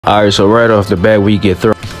Alright, so right off the bat, we get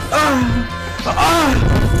thrown.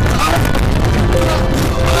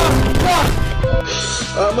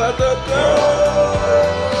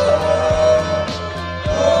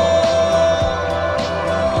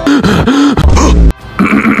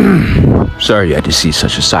 Sorry you had to see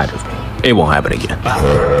such a side of me. It won't happen again.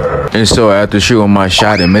 And so after shooting my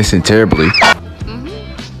shot and missing terribly.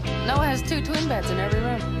 Noah has 2 twin beds in every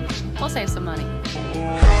room. We'll save some money.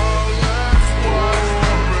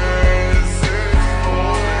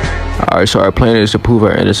 Alright, so our plan is to prove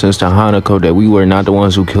our innocence to Hanako that we were not the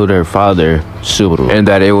ones who killed her father, Subaru, and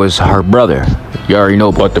that it was her brother. You already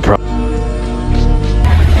know what the problem.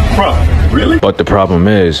 Really? But the problem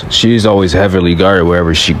is, she's always heavily guarded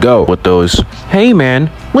wherever she go with those, hey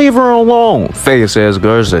man, leave her alone, face ass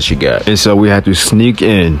girls that she got. And so we had to sneak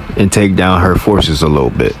in and take down her forces a little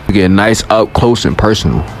bit. We get nice up close and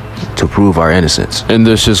personal to prove our innocence. And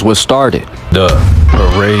this is what started the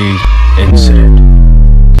parade incident.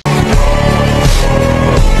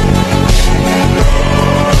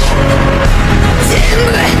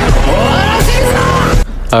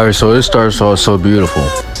 Alright, so it starts off so beautiful,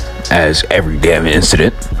 as every damn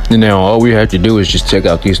incident. And now all we have to do is just take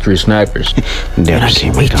out these 3 snipers. Then I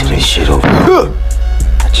can't wait till this shit over.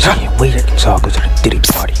 I just can't wait to talk to the Diddy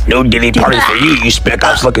party. No Diddy party for you, you spec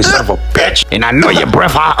ops looking son of a bitch. And I know your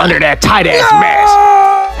breath out under that tight ass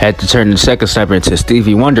mask. Had to turn the second sniper into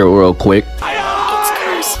Stevie Wonder real quick.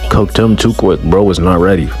 Cooked him too quick, bro was not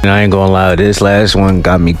ready. And I ain't gonna lie, this last one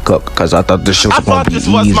got me cooked because I thought this shit was gonna be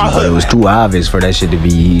easy, but it was too obvious for that shit to be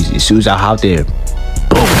easy. As soon as I hopped in,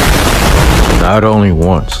 boom. Not only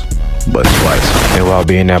once, but twice. And while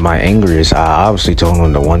being at my angriest, I obviously told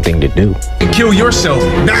him the one thing to do. Kill yourself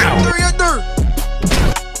now.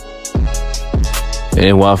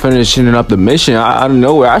 And while finishing up the mission, out of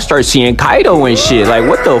nowhere, I start seeing Kaido and shit. Like,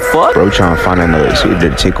 what the fuck? Bro trying to find another suitor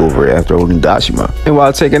to take over after Onigashima. And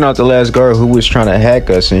while taking out the last guard who was trying to hack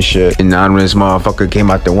us and shit, an anonymous motherfucker came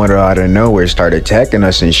out the window out of nowhere, started attacking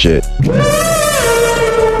us and shit.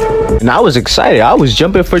 And I was excited. I was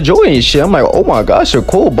jumping for joy and shit. I'm like, oh my gosh, a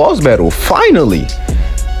cool boss battle, finally.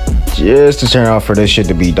 Just to turn out for this shit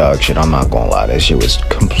to be dog shit. I'm not gonna lie, that shit was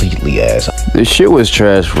completely ass. This shit was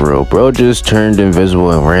trash for real. Bro just turned invisible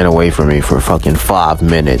and ran away from me for fucking 5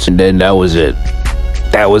 minutes. And then that was it.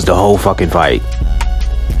 That was the whole fucking fight.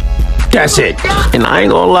 That's it. And I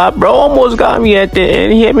ain't gonna lie, bro almost got me at the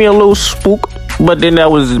end. He hit me a little spook. But then that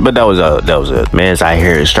was it. Man's I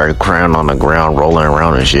hear it started crying on the ground, rolling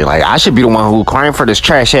around and shit. Like, I should be the one who crying for this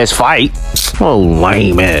trash ass fight. Oh,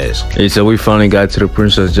 lame ass. And so we finally got to the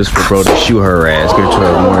princess just for bro to shoot her ass, get her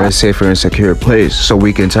to a more safer and secure place, so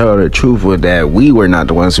we can tell her the truth with that we were not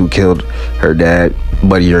the ones who killed her dad,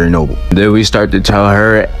 but Yorinobu. Then we start to tell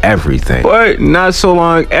her everything. But not so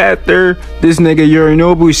long after, this nigga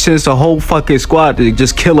Yorinobu sends a whole fucking squad to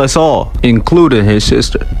just kill us all, including his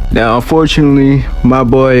sister. Now, unfortunately, my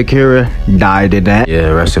boy Akira died in that. Yeah,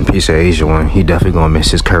 rest in peace, Asia one. He definitely gonna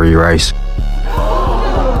miss his curry rice.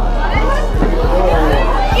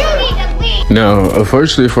 No,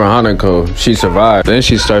 unfortunately for Hanako, she survived. Then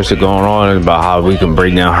she starts to go on about how we can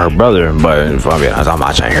bring down her brother. But if I'm being honest, I'm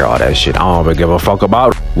not trying to hear all that shit. I don't even give a fuck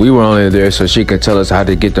about it. We were only there so she could tell us how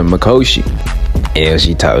to get the Mikoshi. And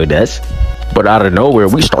she told us. But out of nowhere,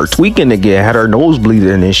 we start tweaking again, had our nose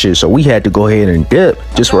bleeding and shit. So we had to go ahead and dip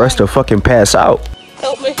just for us to fucking pass out.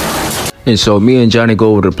 Help me. And so me and Johnny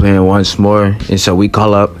go over the plan once more. And so we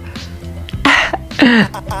call up.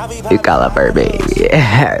 We call up her baby.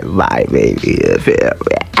 My baby.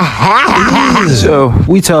 So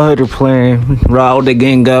we tell her the plan, rile the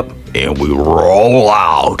gang up, and we roll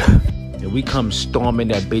out. And we come storming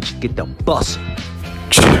that bitch, get the bus.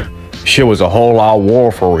 Shit was a whole out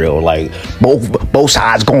war for real. Like both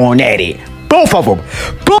sides going at it. Both of them.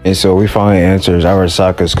 And so we finally enters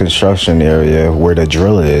Arasaka's construction area where the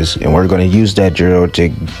drill is, and we're going to use that drill to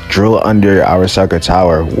drill under Arasaka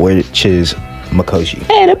Tower, which is Mikoshi.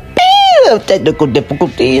 And a bit of technical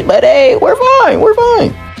difficulties, but hey, we're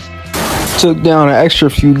fine. Took down an extra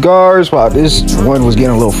few guards while this one was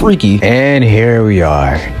getting a little freaky. And here we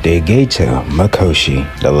are, the gate to Mikoshi,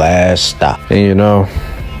 the last stop. And you know,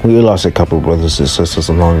 we lost a couple brothers and sisters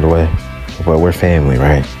along the way, but we're family,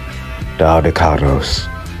 right? The Aldecados.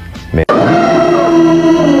 Man.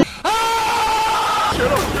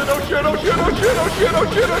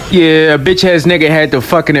 Yeah, bitch ass nigga had to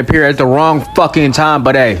fucking appear at the wrong fucking time,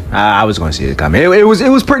 but hey, I was gonna see it coming. It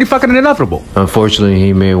was pretty fucking inevitable. Unfortunately,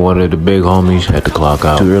 he made one of the big homies had to clock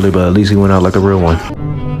out too early, but at least he went out like a real one.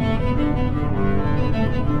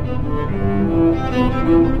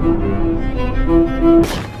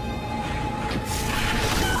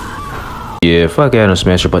 Yeah, fuck Adam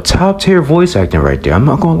Smasher, but top tier voice acting right there. I'm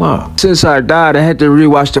not gonna lie. Since I died, I had to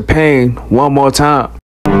rewatch The Pain one more time.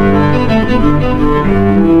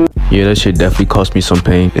 Yeah, that shit definitely cost me some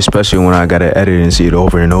pain, especially when I gotta edit and see it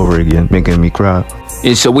over and over again, making me cry.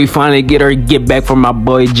 And so we finally get back from my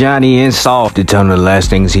boy Johnny and Saul to tell him the last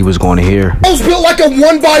things he was going to hear. I was built like a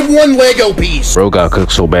 1x1 Lego piece. Bro got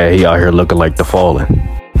cooked so bad he out here looking like the Fallen.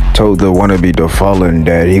 Told the wannabe the Fallen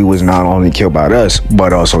that he was not only killed by us,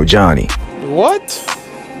 but also Johnny. What?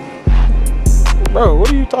 Bro,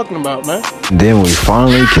 what are you talking about, man? Then we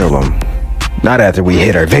finally kill him. Not after we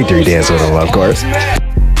hit our victory dance with him, of course.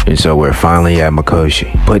 And so we're finally at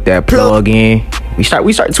Mikoshi. Put that plug in. We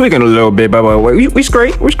start tweaking a little bit, but we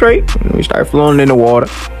straight. We start floating in the water.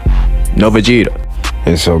 No Vegeta.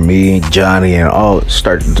 And so me, Johnny, and Alt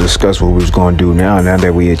start to discuss what we was gonna do now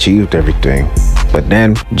that we achieved everything. But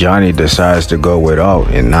then Johnny decides to go with Alt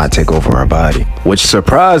and not take over our body, which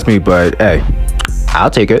surprised me, but hey, I'll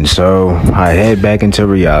take it. And so I head back into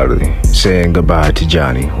reality, saying goodbye to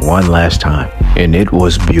Johnny one last time. And it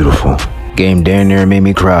was beautiful. Game damn near made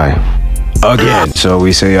me cry. Again. So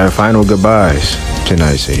we say our final goodbyes to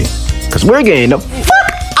Night City. Cause we're getting the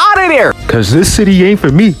fuck out of there. Cause this city ain't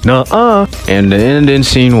for me. Nuh-uh. And the ending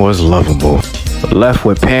scene was lovable. Left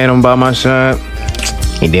with Panem by my side.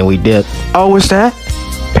 And then we dipped. Oh, what's that?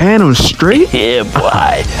 Panem straight? Yeah,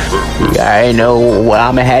 boy. I know what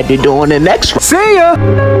I'ma have to do in the next one. See ya!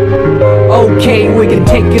 Okay, we can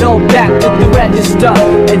take it all back to the register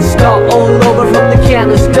and start all over from the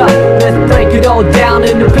canister. Let's break it all down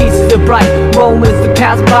into pieces of bright moments that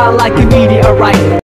pass by like a meteorite.